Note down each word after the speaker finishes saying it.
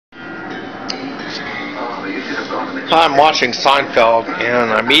I'm watching Seinfeld,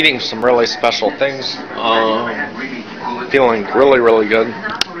 and I'm eating some really special things. Feeling really, really good.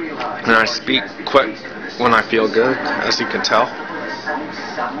 And I speak quick when I feel good, as you can tell.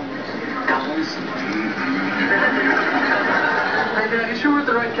 You sure we're at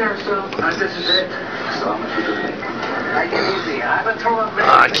the right carousel? This is it.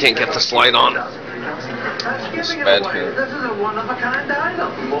 I can't get this light on. It's bad here. This is a one-of-a-kind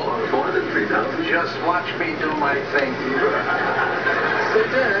item. More than 3,000. Just watch me do my thing.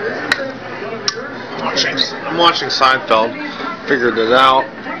 I'm watching Seinfeld. Figured it out.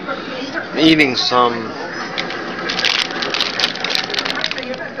 I'm eating some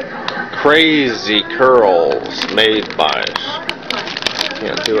crazy curls made by,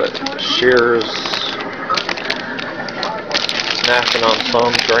 can't do it, Shears. Snacking on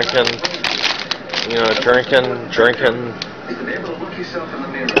some, drinking. Drinking. Look yourself in the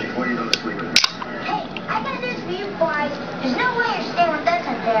mirror before you go to sleep. Hey, I got this for you boys. There's no way you're staying with us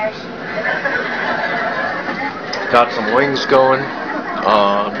in Paris. Got some wings going.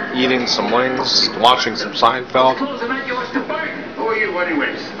 Eating some wings. Watching some Seinfeld. Who are you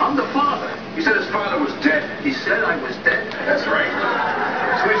anyways? I'm the father. He said his father was dead. He said I was dead? That's right.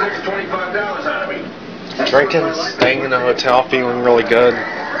 Squeeze extra $25 out of me. Drinking, staying in a hotel, feeling really good.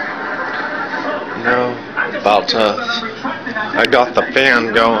 I got the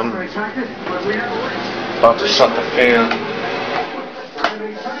fan going. About to shut the fan.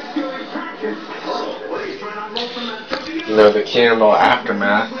 The candle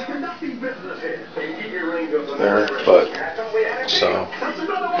aftermath there, but so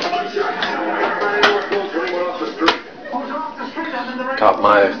got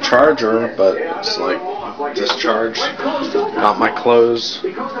my charger, but it's like discharged. Got my clothes.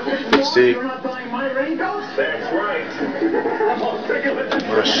 You can see my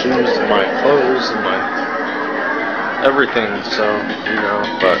shoes and my clothes and my everything. So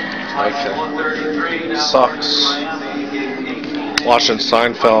but I can. It sucks. Watching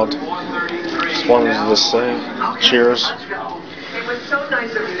Seinfeld. Just wanted to say, cheers.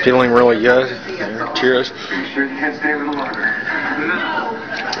 Feeling really good. Yeah, cheers.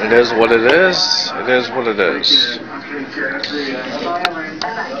 It is what it is. It is what it is.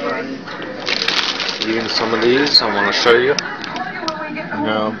 Eating some of these, I want to show you.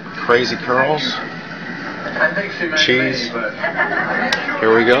 Crazy curls. Cheese.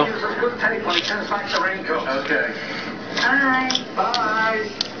 Here we go. Bye. Bye.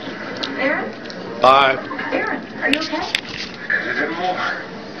 Aaron? Bye. Aaron, are you okay? More.